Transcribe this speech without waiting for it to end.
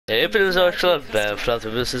Hepinize hoş geldiniz. Ben Fırat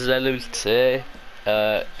ve sizlerle birlikte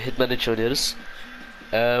Hitman 3 oynuyoruz.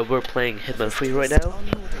 We're playing Hitman 3 right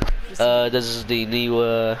now. This is the new,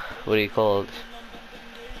 what do you call it?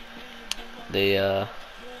 The,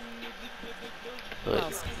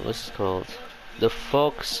 what's it called? The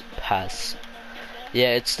Fox Pass.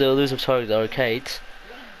 Yeah, it's the elusive target arcade.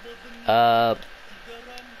 Uh,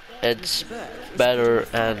 it's better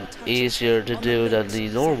and easier to do than the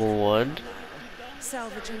normal one.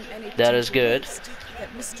 That is good.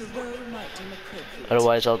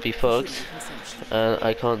 Otherwise I'll be fucked. And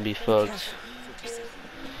I can't be fucked.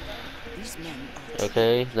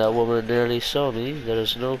 Okay, that woman nearly saw me. There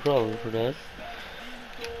is no problem for that.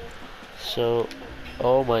 So,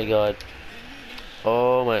 oh my god.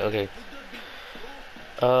 Oh my, okay.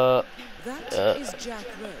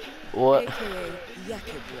 What?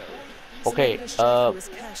 Okay,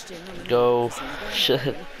 go.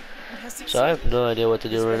 Shit. So I have no idea what to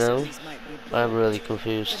do right now. I'm really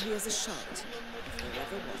confused.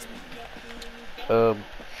 I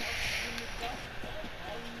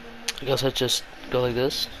guess I just go like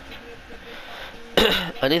this.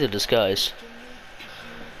 I need a disguise.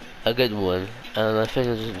 A good one. And I think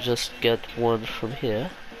I should just get one from here.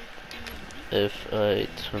 If I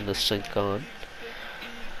turn the sync on.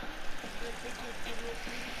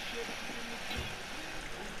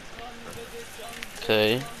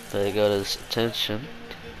 Okay, I got his attention.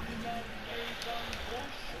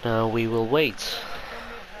 Now we will wait.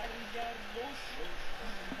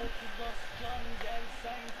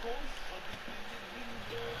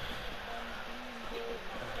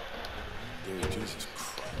 Jesus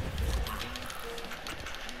Christ.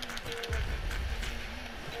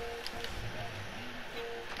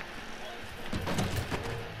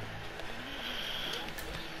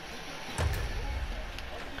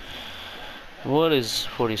 What is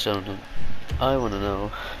 47? I wanna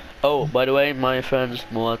know. Oh, by the way, my friend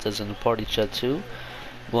Muat is in the party chat too.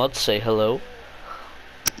 Muat, say hello.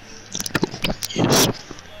 Yes.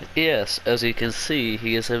 Yes, as you can see,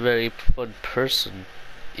 he is a very fun person.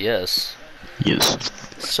 Yes. Yes.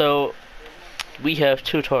 So, we have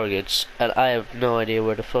two targets, and I have no idea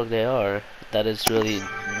where the fuck they are. That is really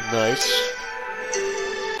nice.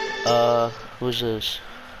 Who's this?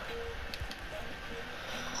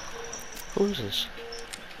 Who's this?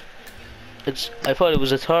 I thought it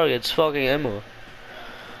was a target, it's fucking ammo.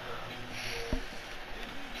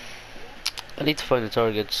 I need to find the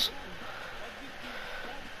targets.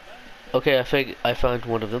 Okay, I think I found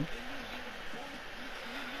one of them.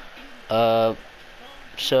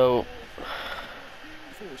 So...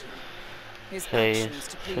 His okay, actions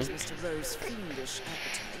to please Mr. Rowe's fiendish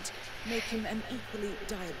appetite make him an equally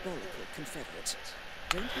diabolical confederate.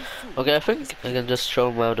 Don't be fooled. okay, I think I can just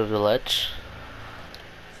throw him out of the ledge.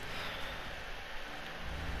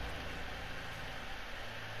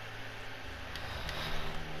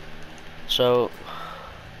 So,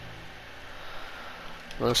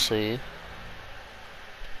 let's see.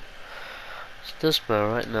 It's this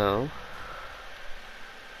man right now.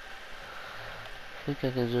 I think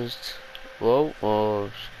I can just. Whoa,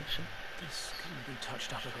 whoa. This can be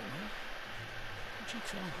touched up a bit more. Would you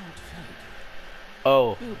try hard to fake?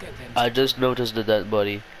 Oh, We'll get them. I just noticed the dead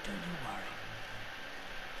body. Don't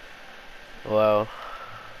you worry. Wow.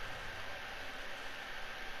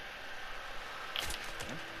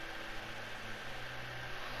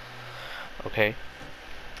 Okay.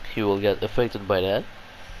 He will get affected by that.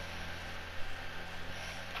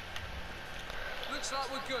 Looks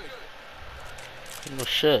like we're good. Oh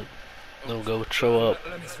shit. No, go throw up.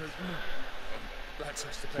 Let me through. Lads,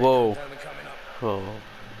 that's the play Whoa. down and coming up. Oh.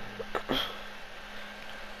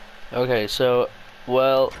 Okay, so,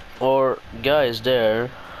 well, our guy is there.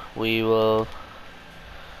 We will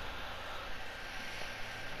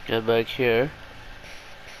get back here.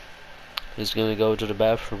 He's gonna go to the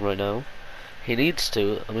bathroom right now. He needs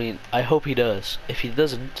to. I mean, I hope he does. If he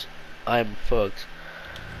doesn't, I'm fucked.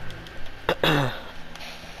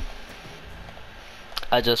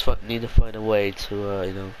 I just need to find a way to,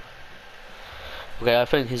 you know. Okay, I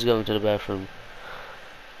think he's going to the bathroom.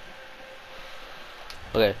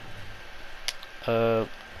 Okay.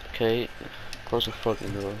 Okay. Close the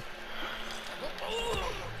fucking door.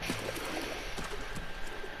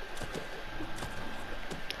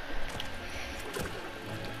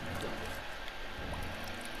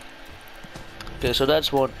 Okay, so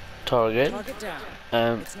that's one target. Target down.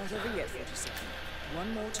 It's not over yet, 47.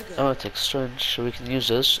 One more to go. Automatic strength, so we can use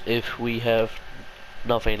this if we have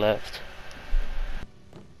nothing left.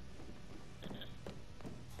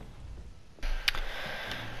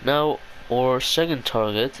 Now, our second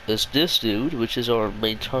target is this dude, which is our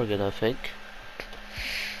main target, I think.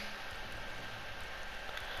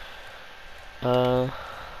 Let's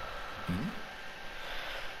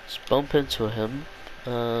bump into him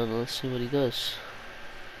and let's see what he does.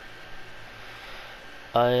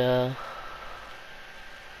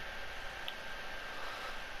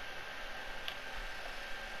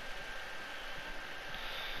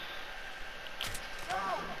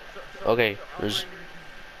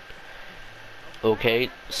 Okay,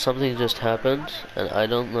 something just happened and I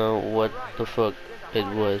don't know what the fuck it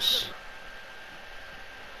was.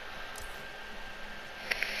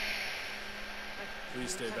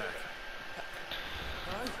 Please stay back.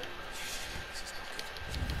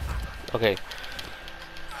 Okay.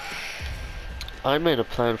 I made a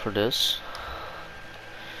plan for this,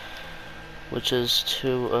 which is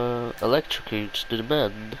to electrocute the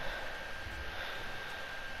man.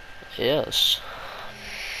 Yes.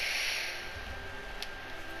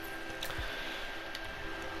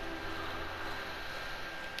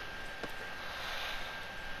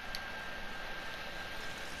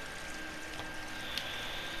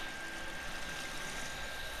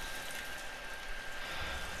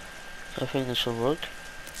 I think this will work.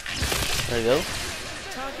 There you go.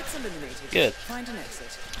 Targets eliminated. Good. Find an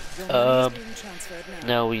exit. Your money is being transferred now.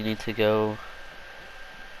 Now we need to go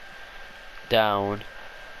down.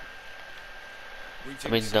 I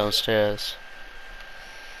mean downstairs.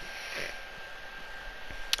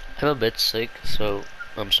 I'm a bit sick, so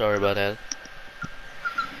I'm sorry about that.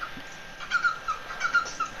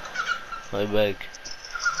 My bag.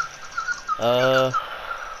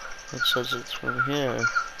 It says it's from here.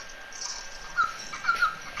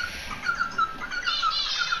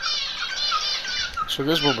 So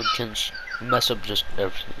this woman can mess up just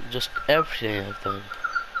everything I've done.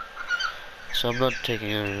 So I'm not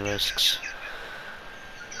taking any risks.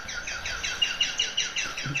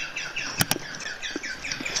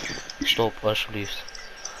 Stop, alsjeblieft.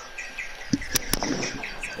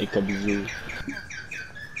 Ik heb zo.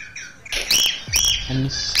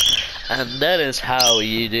 And that is how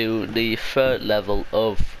you do the third level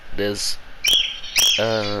of this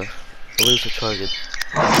elusive target.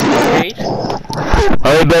 Alright.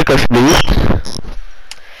 I'm back, alsjeblieft.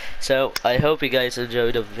 So I hope you guys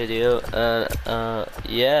enjoyed the video, and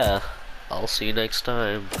yeah, I'll see you next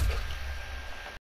time.